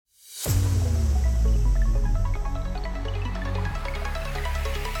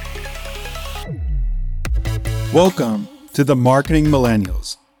Welcome to the Marketing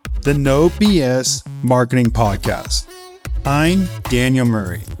Millennials, the No BS Marketing Podcast. I'm Daniel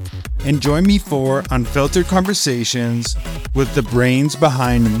Murray, and join me for unfiltered conversations with the brains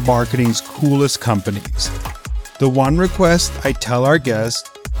behind marketing's coolest companies. The one request I tell our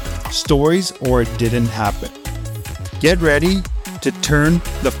guests, stories or it didn't happen. Get ready to turn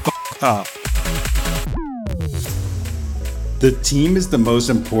the up. The team is the most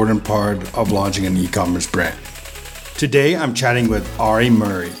important part of launching an e-commerce brand. Today, I'm chatting with Ari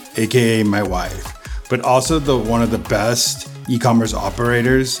Murray, aka my wife, but also one of the best e-commerce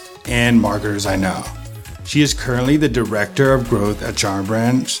operators and marketers I know. She is currently the director of growth at Sharma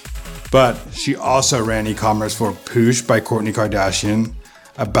Brands, but she also ran e-commerce for Poosh by Kourtney Kardashian,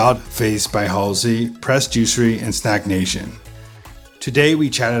 About Face by Halsey, Press Juicery, and Snack Nation. Today, we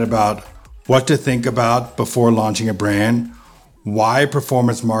chatted about what to think about before launching a brand, why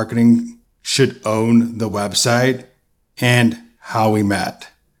performance marketing should own the website, and how we met.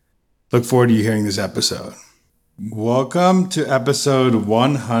 Look forward to you hearing this episode. Welcome to episode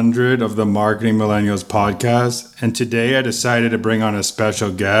 100 of the Marketing Millennials podcast. And today I decided to bring on a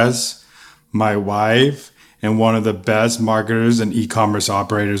special guest, my wife, and one of the best marketers and e-commerce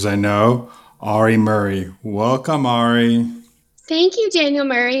operators I know, Ari Murray. Welcome, Ari. Thank you, Daniel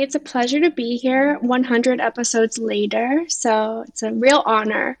Murray. It's a pleasure to be here 100 episodes later. So it's a real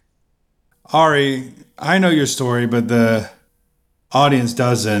honor. Ari, I know your story, but the audience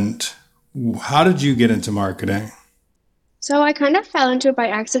doesn't. How did you get into marketing? So I kind of fell into it by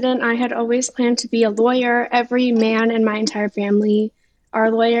accident. I had always planned to be a lawyer. Every man in my entire family are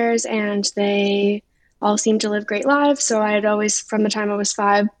lawyers, and they all seem to live great lives. So I had always, from the time I was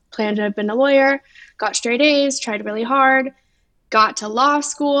 5, planned to have been a lawyer, got straight A's, tried really hard, got to law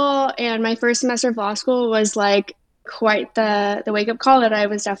school, and my first semester of law school was like quite the wake-up call that I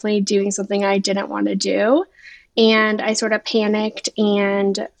was definitely doing something I didn't want to do. And I sort of panicked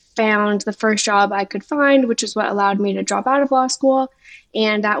and found the first job I could find, which is what allowed me to drop out of law school.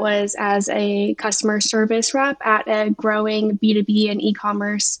 And that was as a customer service rep at a growing B2B and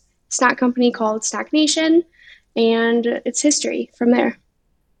e-commerce snack company called Snack Nation. And it's history from there.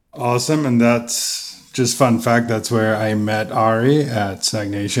 Awesome. And that's just fun fact. That's where I met Ari at Snack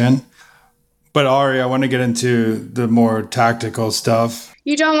Nation. But Ari, I want to get into the more tactical stuff.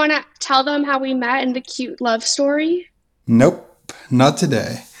 You don't want to tell them how we met and the cute love story? Nope, not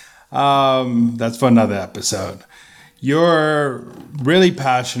today. That's for another episode. You're really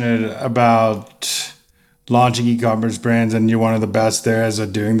passionate about launching e-commerce brands, and you're one of the best there as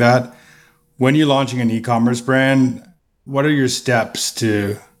of doing that. When you're launching an e-commerce brand, what are your steps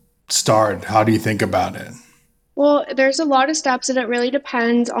to start? How do you think about it? Well, there's a lot of steps, and it really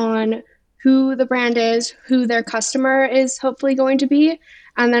depends on who the brand is, who their customer is hopefully going to be,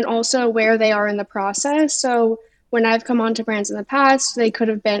 and then also where they are in the process. So when I've come on to brands in the past, they could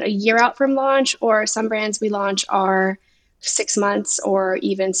have been a year out from launch, or some brands we launch are 6 months or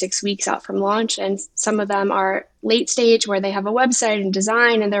even 6 weeks out from launch. And some of them are late stage where they have a website and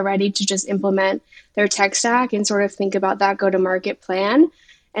design and they're ready to just implement their tech stack and sort of think about that go-to-market plan.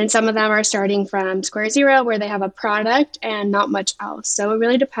 And some of them are starting from square zero where they have a product and not much else. So it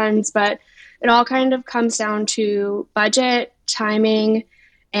really depends, but it all kind of comes down to budget, timing,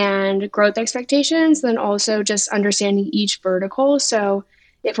 and growth expectations, then also just understanding each vertical. So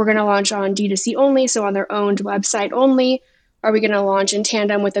if we're going to launch on D2C only, so on their owned website only, are we going to launch in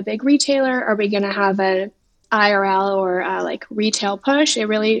tandem with a big retailer? Are we going to have an IRL or like retail push? It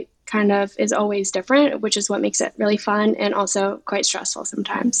really kind of is always different, which is what makes it really fun and also quite stressful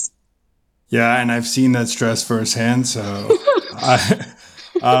sometimes. Yeah, and I've seen that stress firsthand. So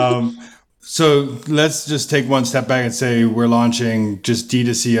So let's just take one step back and say we're launching just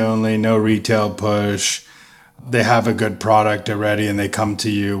D2C only, no retail push. They have a good product already and they come to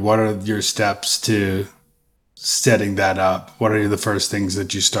you. What are your steps to setting that up? What are the first things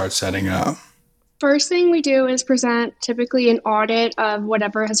that you start setting up? First thing we do is present typically an audit of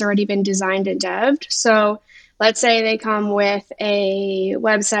whatever has already been designed and devved. So let's say they come with a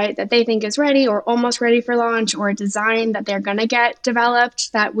website that they think is ready or almost ready for launch, or a design that they're going to get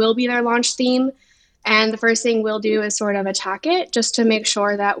developed that will be their launch theme. And the first thing we'll do is sort of attack it just to make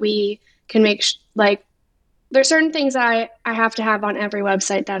sure that we can make there's certain things I have to have on every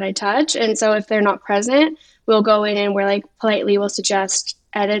website that I touch. And so if they're not present, we'll go in and we're politely will suggest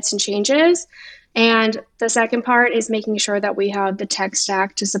edits and changes. And the second part is making sure that we have the tech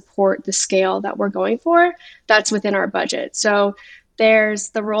stack to support the scale that we're going for. That's within our budget. So there's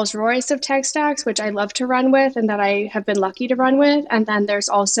the Rolls Royce of tech stacks, which I love to run with and that I have been lucky to run with. And then there's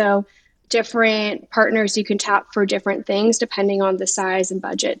also different partners you can tap for different things depending on the size and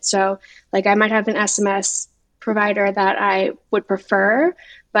budget. So I might have an SMS provider that I would prefer,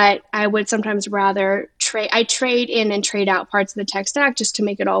 but I would sometimes rather trade in and trade out parts of the tech stack just to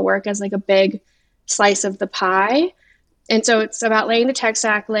make it all work as like a big slice of the pie. And so it's about laying the tech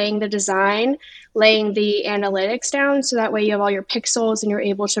stack, laying the design, laying the analytics down. So that way you have all your pixels and you're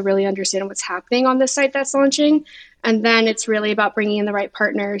able to really understand what's happening on the site that's launching. And then it's really about bringing in the right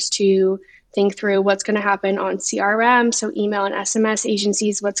partners to think through what's going to happen on CRM, so email and SMS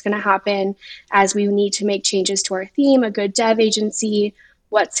agencies, what's going to happen as we need to make changes to our theme, a good dev agency,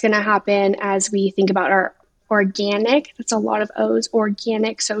 what's going to happen as we think about our organic, that's a lot of O's,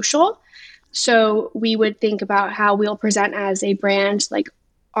 organic social. So we would think about how we'll present as a brand, like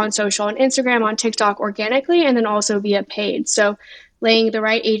on social, on Instagram, on TikTok organically, and then also via paid. So laying the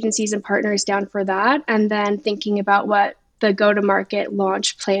right agencies and partners down for that, and then thinking about what the go-to-market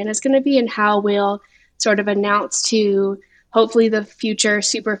launch plan is going to be and how we'll sort of announce to hopefully the future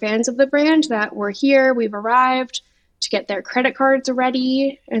super fans of the brand that we're here, we've arrived, to get their credit cards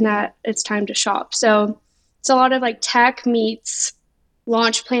ready, and that it's time to shop. So it's a lot of like tech meets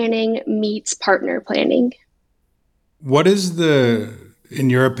launch planning meets partner planning. What is in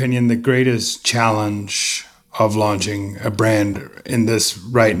your opinion, the greatest challenge of launching a brand in this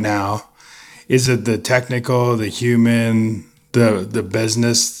right now? Is it the technical, the human, the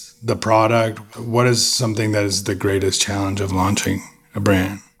business, the product? What is something that is the greatest challenge of launching a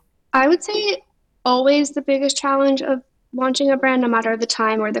brand? I would say always the biggest challenge of launching a brand, no matter the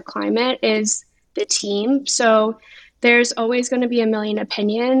time or the climate, is the team. So there's always going to be a million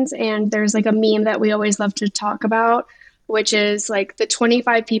opinions. And there's like a meme that we always love to talk about, which is like the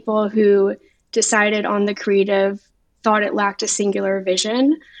 25 people who decided on the creative thought it lacked a singular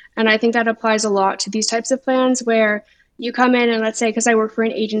vision. And I think that applies a lot to these types of plans where you come in and let's say, because I work for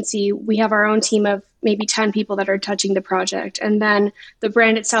an agency, we have our own team of maybe 10 people that are touching the project. And then the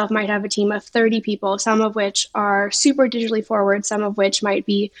brand itself might have a team of 30 people, some of which are super digitally forward, some of which might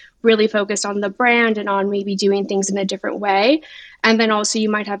be really focused on the brand and on maybe doing things in a different way. And then also you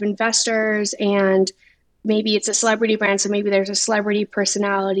might have investors, and maybe it's a celebrity brand. So maybe there's a celebrity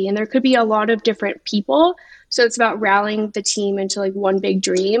personality, and there could be a lot of different people. So it's about rallying the team into like one big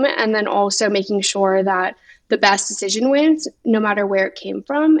dream, and then also making sure that the best decision wins, no matter where it came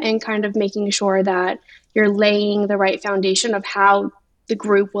from, and kind of making sure that you're laying the right foundation of how the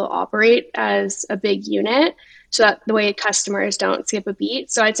group will operate as a big unit so that the way customers don't skip a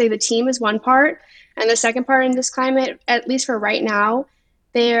beat. So I'd say the team is one part. And the second part in this climate, at least for right now,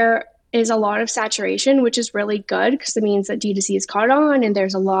 there is a lot of saturation, which is really good because it means that D2C is caught on and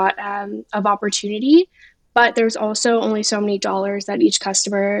there's a lot of opportunity. But there's also only so many dollars that each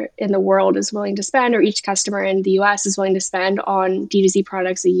customer in the world is willing to spend, or each customer in the US is willing to spend on D2C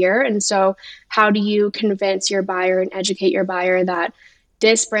products a year. And so how do you convince your buyer and educate your buyer that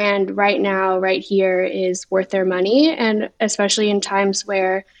this brand right now, right here is worth their money? And especially in times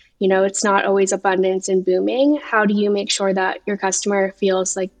where, you know, it's not always abundance and booming, how do you make sure that your customer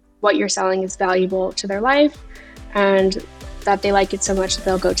feels like what you're selling is valuable to their life and that they like it so much that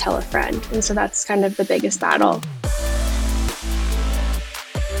they'll go tell a friend? And so that's kind of the biggest battle.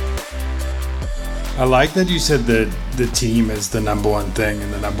 I like that you said that the team is the number one thing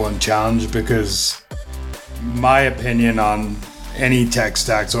and the number one challenge, because my opinion on any tech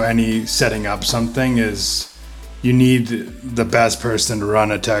stacks or any setting up something is you need the best person to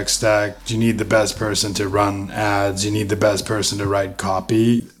run a tech stack. You need the best person to run ads. You need the best person to write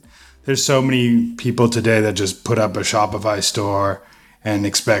copy. There's so many people today that just put up a Shopify store and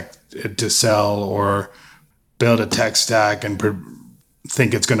expect it to sell, or build a tech stack and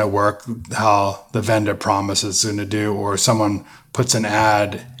think it's going to work how the vendor promises it's going to do, or someone puts an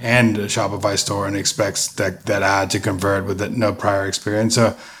ad and a Shopify store and expects that ad to convert with no prior experience.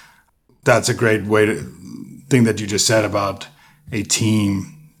 So that's a great thing that you just said about a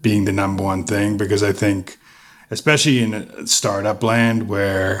team being the number one thing, because I think especially in a startup land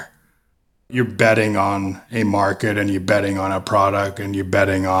where you're betting on a market and you're betting on a product and you're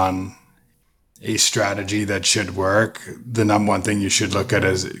betting on a strategy that should work, the number one thing you should look at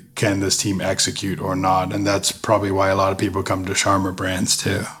is, can this team execute or not? And that's probably why a lot of people come to Sharma brands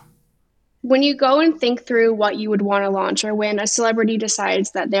too. When you go and think through what you would want to launch, or when a celebrity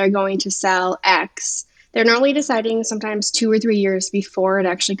decides that they're going to sell X, they're normally deciding sometimes 2 or 3 years before it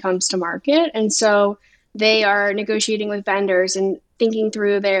actually comes to market. And so they are negotiating with vendors and thinking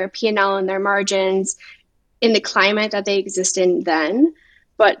through their P&L and L and their margins in the climate that they exist in then.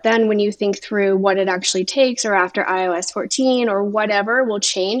 But then when you think through what it actually takes, or after iOS 14 or whatever will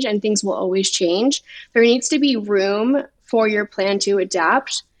change, and things will always change, there needs to be room for your plan to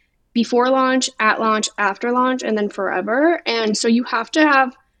adapt before launch, at launch, after launch, and then forever. And so you have to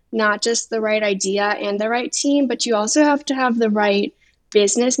have not just the right idea and the right team, but you also have to have the right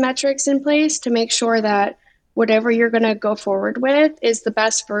business metrics in place to make sure that whatever you're going to go forward with is the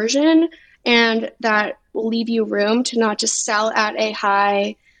best version and that will leave you room to not just sell at a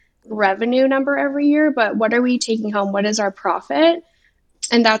high revenue number every year, but what are we taking home? What is our profit?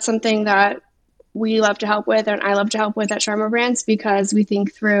 And that's something that we love to help with, and I love to help with at Sharma Brands because we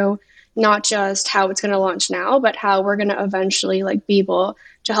think through not just how it's going to launch now, but how we're going to eventually like be able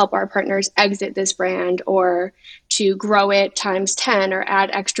to help our partners exit this brand or to grow it times 10 or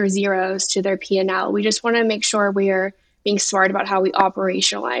add extra zeros to their P&L. We just want to make sure we are being smart about how we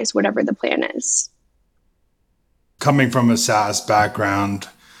operationalize whatever the plan is. Coming from a SaaS background,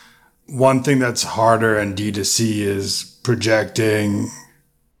 one thing that's harder in D2C is projecting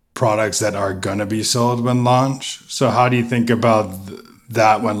products that are going to be sold when launch. So how do you think about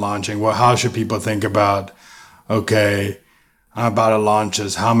that when launching? Well, how should people think about, okay, I'm about to launch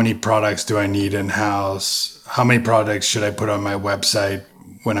this. How many products do I need in-house? How many products should I put on my website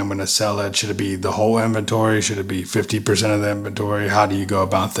when I'm going to sell it? Should it be the whole inventory? Should it be 50% of the inventory? How do you go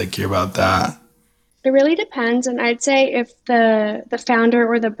about thinking about that? It really depends. And I'd say if the founder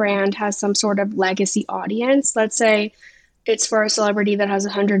or the brand has some sort of legacy audience, let's say it's for a celebrity that has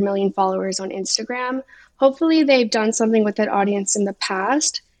 100 million followers on Instagram. Hopefully, they've done something with that audience in the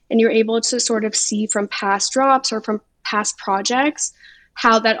past, and you're able to sort of see from past drops or from past projects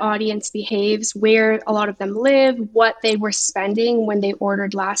how that audience behaves, where a lot of them live, what they were spending when they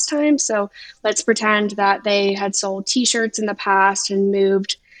ordered last time. So let's pretend that they had sold t shirts in the past and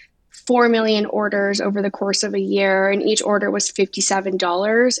moved 4 million orders over the course of a year, and each order was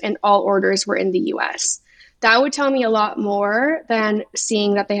 $57, and all orders were in the US. That would tell me a lot more than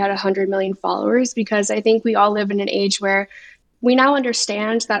seeing that they had 100 million followers, because I think we all live in an age where we now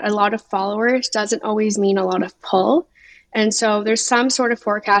understand that a lot of followers doesn't always mean a lot of pull. And so there's some sort of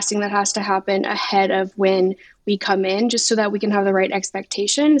forecasting that has to happen ahead of when we come in, just so that we can have the right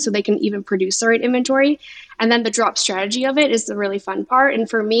expectation, so they can even produce the right inventory. And then the drop strategy of it is the really fun part. And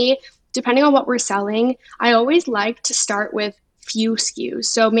for me, depending on what we're selling, I always like to start with few SKUs.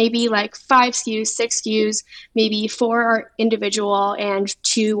 So maybe like 5 SKUs, 6 SKUs, maybe 4 are individual and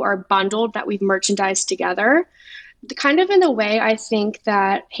 2 are bundled that we've merchandised together. Kind of in the way I think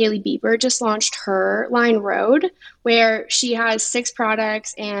that Hailey Bieber just launched her line Rhode, where she has 6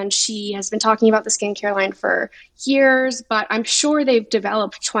 products and she has been talking about the skincare line for years, but I'm sure they've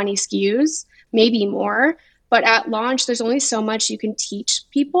developed 20 SKUs, maybe more. But at launch, there's only so much you can teach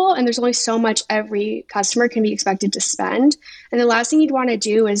people, and there's only so much every customer can be expected to spend. And the last thing you'd want to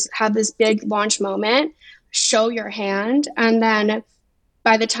do is have this big launch moment, show your hand, and then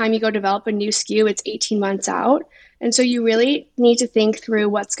by the time you go develop a new SKU, it's 18 months out. And so you really need to think through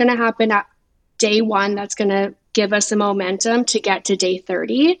what's going to happen at day one that's going to give us the momentum to get to day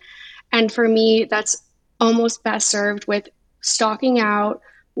 30. And for me, that's almost best served with stocking out,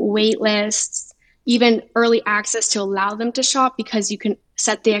 wait lists, even early access to allow them to shop, because you can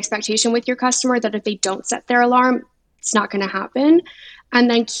set the expectation with your customer that if they don't set their alarm, it's not going to happen. And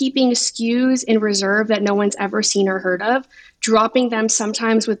then keeping SKUs in reserve that no one's ever seen or heard of, dropping them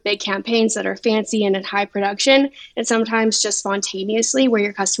sometimes with big campaigns that are fancy and in high production, and sometimes just spontaneously where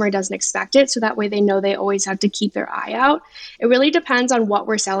your customer doesn't expect it. So that way they know they always have to keep their eye out. It really depends on what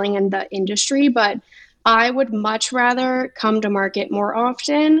we're selling in the industry, but I would much rather come to market more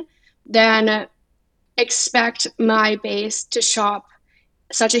often than expect my base to shop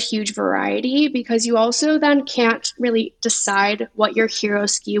such a huge variety, because you also then can't really decide what your hero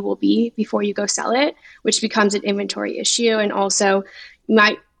SKU will be before you go sell it, which becomes an inventory issue. And also,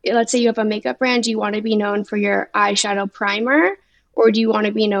 let's say you have a makeup brand, do you want to be known for your eyeshadow primer, or do you want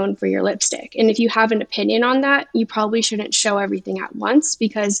to be known for your lipstick? And if you have an opinion on that, you probably shouldn't show everything at once,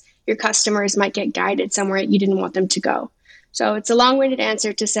 because your customers might get guided somewhere you didn't want them to go. So it's a long-winded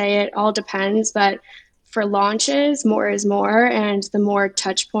answer to say it all depends, but for launches, more is more, and the more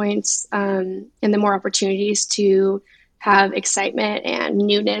touch points and the more opportunities to have excitement and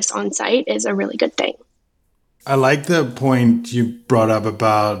newness on site is a really good thing. I like the point you brought up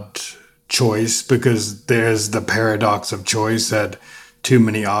about choice, because there's the paradox of choice that too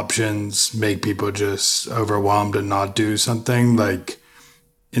many options make people just overwhelmed and not do something. Like,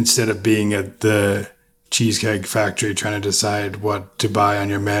 instead of being at the Cheesecake Factory trying to decide what to buy on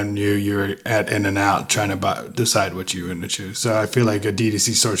your menu, you're at In-N-Out trying to decide what you're going to choose. So I feel like a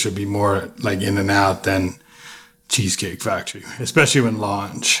D2C store should be more like In-N-Out than Cheesecake Factory, especially when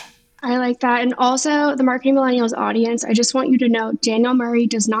launch. I like that. And also, the Marketing Millennials audience, I just want you to know Daniel Murray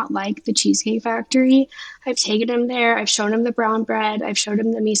does not like the Cheesecake Factory. I've taken him there. I've shown him the brown bread. I've showed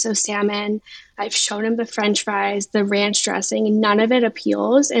him the miso salmon. I've shown him the French fries, the ranch dressing, and none of it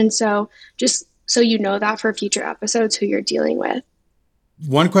appeals. And so, just so you know that for future episodes, who you're dealing with.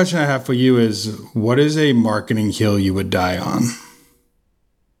 One question I have for you is, what is a marketing hill you would die on?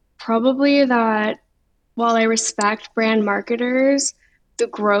 Probably that while I respect brand marketers, the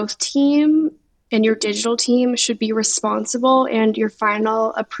growth team and your digital team should be responsible and your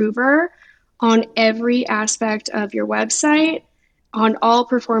final approver on every aspect of your website, on all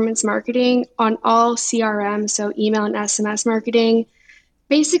performance marketing, on all CRM, so email and SMS marketing,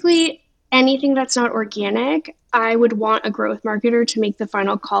 basically anything that's not organic. I would want a growth marketer to make the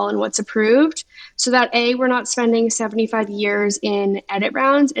final call on what's approved so that A, we're not spending 75 years in edit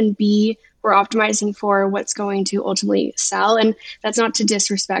rounds, and B, we're optimizing for what's going to ultimately sell. And that's not to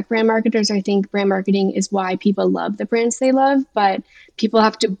disrespect brand marketers. I think brand marketing is why people love the brands they love, but people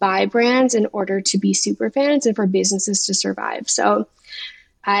have to buy brands in order to be super fans and for businesses to survive. So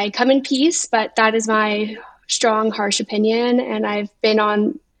I come in peace, but that is my strong, harsh opinion. And I've been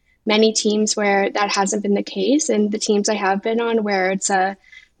on many teams where that hasn't been the case. And the teams I have been on where it's a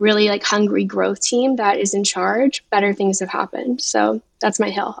really like hungry growth team that is in charge, better things have happened. So that's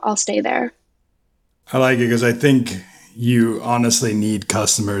my hill. I'll stay there. I like it because I think you honestly need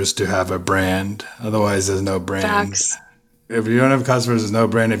customers to have a brand. Otherwise, there's no brand. Facts. If you don't have customers, there's no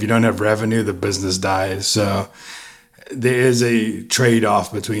brand. If you don't have revenue, the business dies. So there is a trade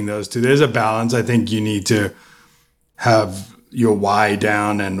off between those two. There's a balance. I think you need to have your why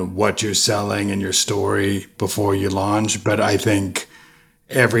down and what you're selling and your story before you launch. But I think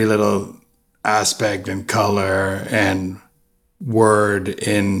every little aspect and color and word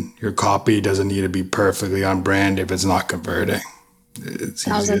in your copy doesn't need to be perfectly on brand if it's not converting. It's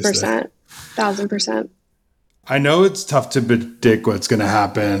easy Thousand to say. percent. 1000%. I know it's tough to predict what's going to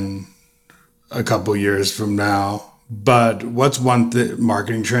happen a couple years from now, but what's one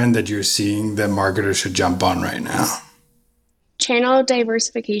marketing trend that you're seeing that marketers should jump on right now? Channel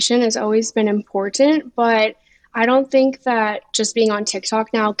diversification has always been important, but I don't think that just being on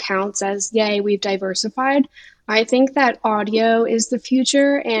TikTok now counts as, yay, we've diversified. I think that audio is the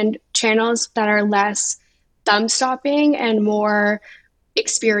future and channels that are less thumb stopping and more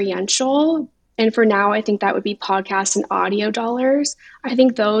experiential. And for now, I think that would be podcast and audio dollars. I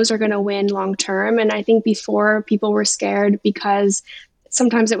think those are going to win long term. And I think before people were scared because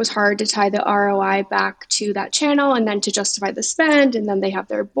sometimes it was hard to tie the ROI back to that channel and then to justify the spend. And then they have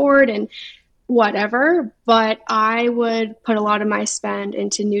their board and whatever. But I would put a lot of my spend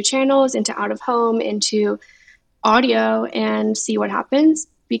into new channels, into out of home, into audio and see what happens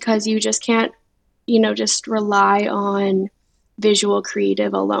because you just can't, just rely on visual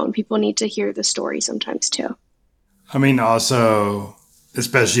creative alone. People need to hear the story sometimes too. I mean, also,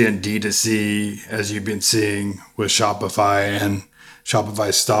 especially in D2C, as you've been seeing with Shopify and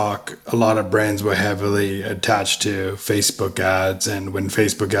Shopify stock, a lot of brands were heavily attached to Facebook ads. And when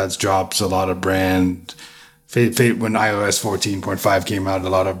Facebook ads drops, a lot of when iOS 14.5 came out, a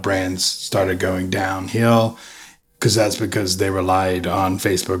lot of brands started going downhill because they relied on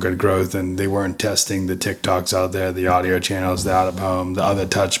Facebook and growth and they weren't testing the TikToks out there, the audio channels, the out of home, the other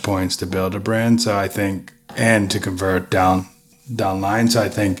touch points to build a brand. So I think, and to convert down line. So I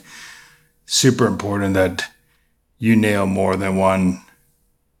think super important that you nail more than one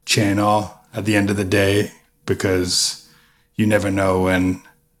channel at the end of the day, because you never know when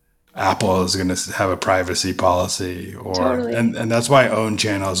Apple is going to have a privacy policy Totally. and that's why own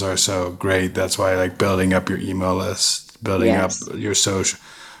channels are so great. That's why like building up your email list, building up Yes. your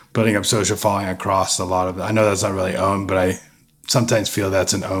building up social following across a lot of, I know that's not really owned, but I sometimes feel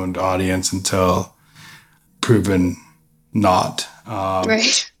that's an owned audience until proven not.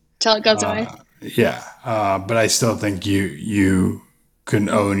 Right. Till it goes away. Yeah. But I still think you can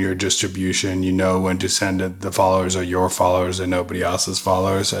own your distribution. You know when to send it. The followers are your followers and nobody else's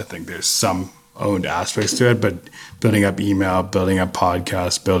followers. I think there's some owned aspects to it, but building up email, building up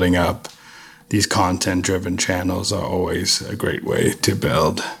podcasts, building up these content driven channels are always a great way to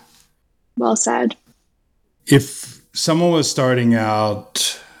build. Well said. If someone was starting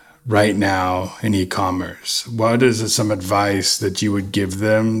out right now in e-commerce, what is some advice that you would give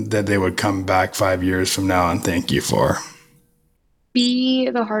them that they would come back 5 years from now and thank you for? Be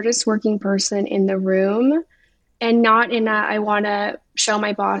the hardest working person in the room and not in a, I want to show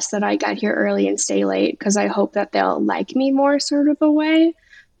my boss that I got here early and stay late because I hope that they'll like me more sort of a way.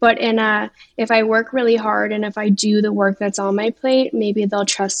 But in a, if I work really hard and if I do the work that's on my plate, maybe they'll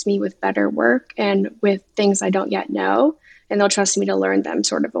trust me with better work and with things I don't yet know. and they'll trust me to learn them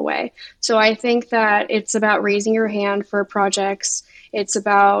sort of a way. So I think that it's about raising your hand for projects. It's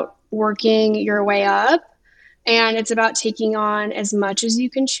about working your way up, and it's about taking on as much as you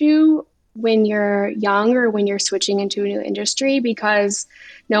can chew when you're young or when you're switching into a new industry, because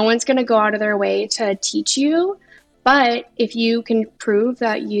no one's going to go out of their way to teach you. But if you can prove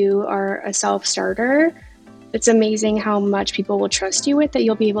that you are a self starter, it's amazing how much people will trust you with that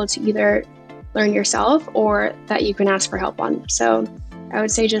you'll be able to either learn yourself or that you can ask for help on. So I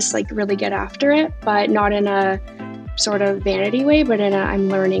would say just like really get after it, but not in a sort of vanity way, but in a I'm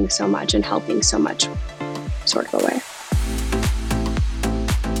learning so much and helping so much sort of a way.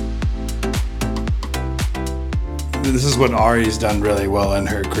 This is what Ari's done really well in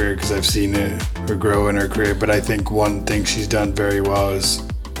her career, because I've seen her grow in her career. But I think one thing she's done very well is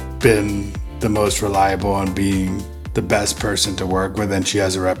been the most reliable and being the best person to work with, and she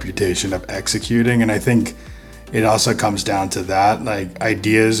has a reputation of executing. And I think it also comes down to that. Like,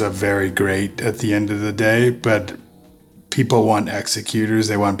 ideas are very great at the end of the day, but people want executors.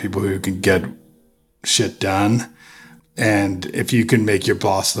 They want people who can get shit done. And if you can make your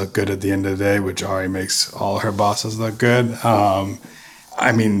boss look good at the end of the day, which Ari makes all her bosses look good,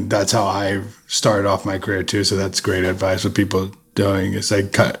 I mean, that's how I started off my career too. So that's great advice. What people doing is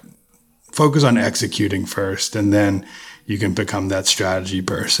like focus on executing first, and then you can become that strategy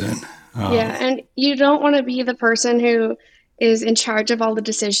person. Yeah, and you don't want to be the person who is in charge of all the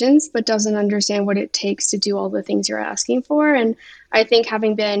decisions but doesn't understand what it takes to do all the things you're asking for. And I think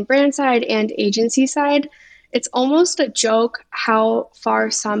having been brand side and agency side, it's almost a joke how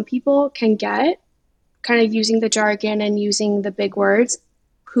far some people can get kind of using the jargon and using the big words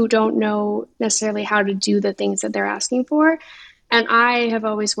who don't know necessarily how to do the things that they're asking for. And I have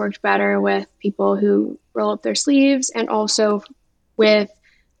always worked better with people who roll up their sleeves, and also with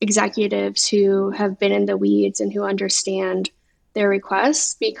executives who have been in the weeds and who understand their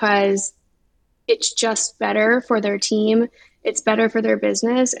requests, because it's just better for their team. It's better for their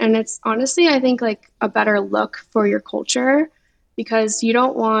business. And it's honestly, I think, like a better look for your culture, because you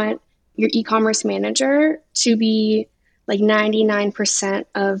don't want your e-commerce manager to be like 99%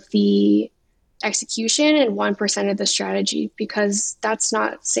 of the execution and 1% of the strategy, because that's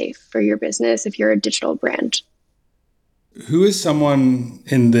not safe for your business if you're a digital brand. Who is someone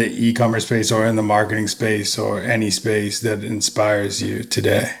in the e-commerce space or in the marketing space or any space that inspires you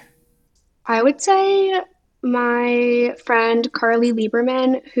today? I would say my friend Carly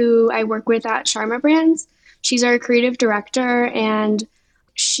Lieberman, who I work with at Sharma Brands. She's our creative director, and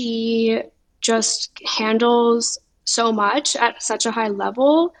she just handles so much at such a high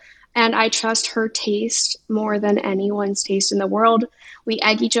level. And I trust her taste more than anyone's taste in the world. We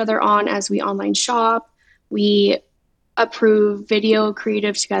egg each other on as we online shop. We approve video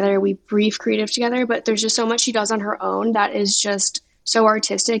creative together. We brief creative together. But there's just so much she does on her own that is just so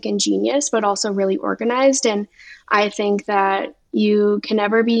artistic and genius, but also really organized. And I think that you can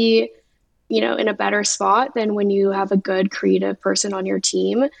never be, in a better spot than when you have a good creative person on your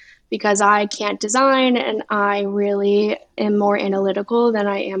team, because I can't design and I really am more analytical than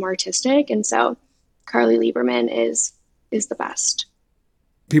I am artistic. And so Carly Lieberman is the best.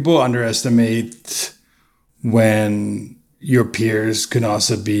 People underestimate when your peers can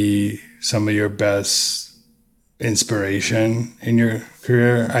also be some of your best inspiration in your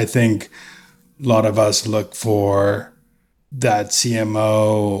career. I think a lot of us look for that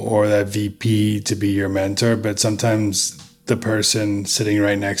CMO or that VP to be your mentor, but sometimes the person sitting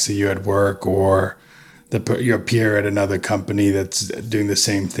right next to you at work, or your peer at another company that's doing the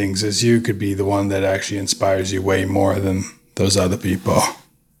same things as you, could be the one that actually inspires you way more than those other people.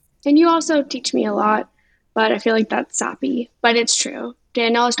 And you also teach me a lot, but I feel like that's sappy, but it's true.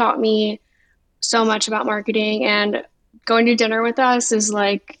 Danielle has taught me so much about marketing, and going to dinner with us is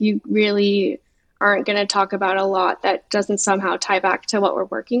like, you really aren't going to talk about a lot that doesn't somehow tie back to what we're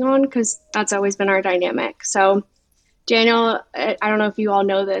working on, because that's always been our dynamic. So Daniel, I don't know if you all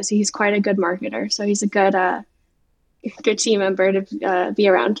know this, he's quite a good marketer. So he's a good team member to be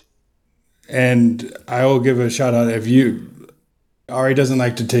around. And I will give a shout out. Ari doesn't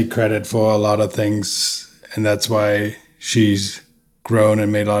like to take credit for a lot of things, and that's why she's grown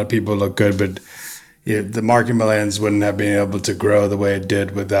and made a lot of people look good. But the Market Millennials wouldn't have been able to grow the way it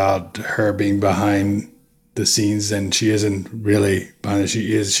did without her being behind the scenes. And she isn't really behind it.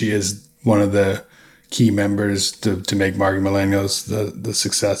 She is one of the key members to make Market Millennials the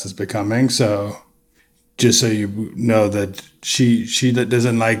success it's becoming. So just so you know that she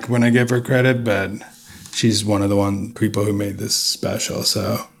doesn't like when I give her credit, but she's one of the people who made this special.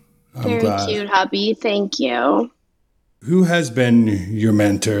 So I'm Very glad. cute, hubby. Thank you. Who has been your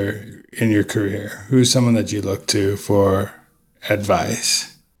mentor in your career? Who's someone that you look to for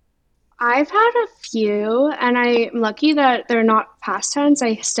advice? I've had a few, and I'm lucky that they're not past tense.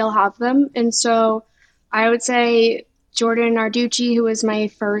 I still have them. And so I would say Jordan Narducci, who was my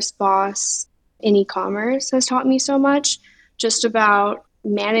first boss in e-commerce, has taught me so much just about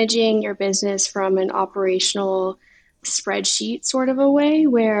managing your business from an operational spreadsheet sort of a way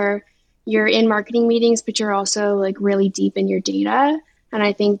where you're in marketing meetings, but you're also like really deep in your data. And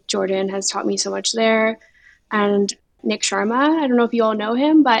I think Jordan has taught me so much there. And Nick Sharma. I don't know if you all know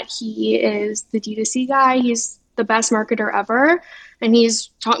him, but he is the D2C guy. He's the best marketer ever. And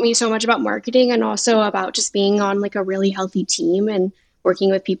he's taught me so much about marketing and also about just being on like a really healthy team and working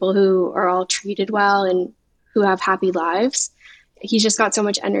with people who are all treated well and who have happy lives. He's just got so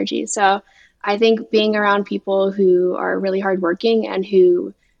much energy. So I think being around people who are really hardworking and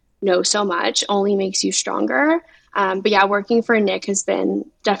who know so much only makes you stronger. But yeah, working for Nick has been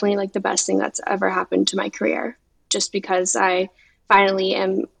definitely like the best thing that's ever happened to my career, just because I finally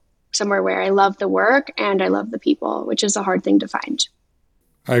am somewhere where I love the work and I love the people, which is a hard thing to find.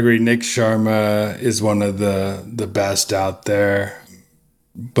 I agree. Nick Sharma is one of the best out there.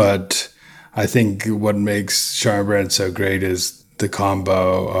 But I think what makes Sharma Brand so great is the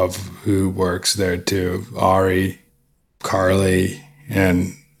combo of who works there too. Ari, Carly,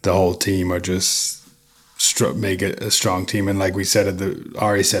 and the whole team are just make it a strong team. And like we said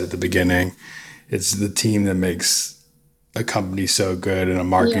Ari said at the beginning, it's the team that makes a company so good and a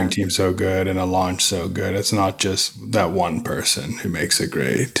marketing team so good and a launch so good. It's not just that one person who makes it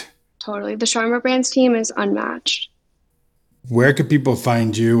great. Totally. The Sharma Brands team is unmatched. Where could people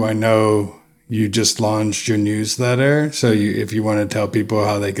find you? I know you just launched your newsletter. So if you want to tell people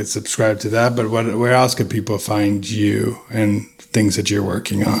how they could subscribe to that, but where else could people find you and things that you're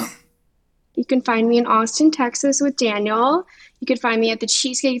working on? You can find me in Austin, Texas with Daniel. You could find me at the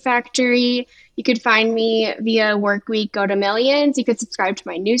Cheesecake Factory. You could find me via Workweek Go to Millions. You could subscribe to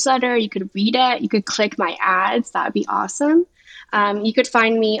my newsletter. You could read it. You could click my ads. That would be awesome. You could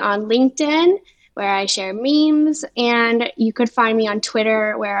find me on LinkedIn, where I share memes. And you could find me on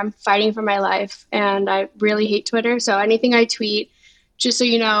Twitter, where I'm fighting for my life. And I really hate Twitter. So anything I tweet, just so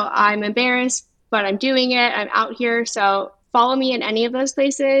you know, I'm embarrassed, but I'm doing it. I'm out here. So follow me in any of those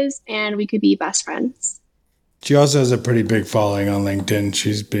places, and we could be best friends. She also has a pretty big following on LinkedIn.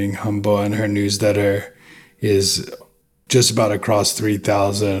 She's being humble, and her newsletter is just about across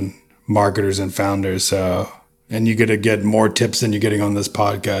 3,000 marketers and founders. So, and you get to get more tips than you're getting on this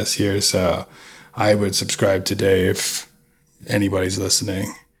podcast here. So I would subscribe today if anybody's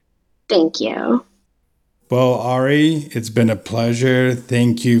listening. Thank you. Well, Ari, it's been a pleasure.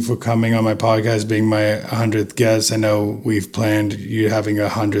 Thank you for coming on my podcast, being my 100th guest. I know we've planned you having a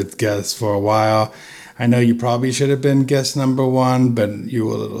 100th guest for a while. I know you probably should have been guest number one, but you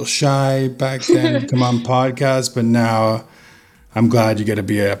were a little shy back then to come on podcast. But now I'm glad you get to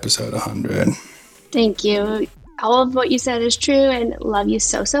be at episode 100. Thank you. All of what you said is true, and love you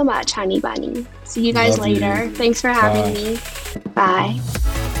so, so much, honey bunny. See you guys later. Thanks for having me. Bye.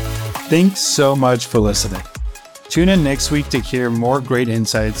 Thanks so much for listening. Tune in next week to hear more great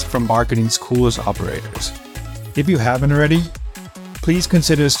insights from marketing's coolest operators. If you haven't already, please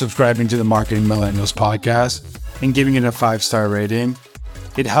consider subscribing to the Marketing Millennials podcast and giving it a 5-star rating.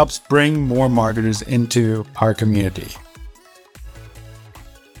 It helps bring more marketers into our community.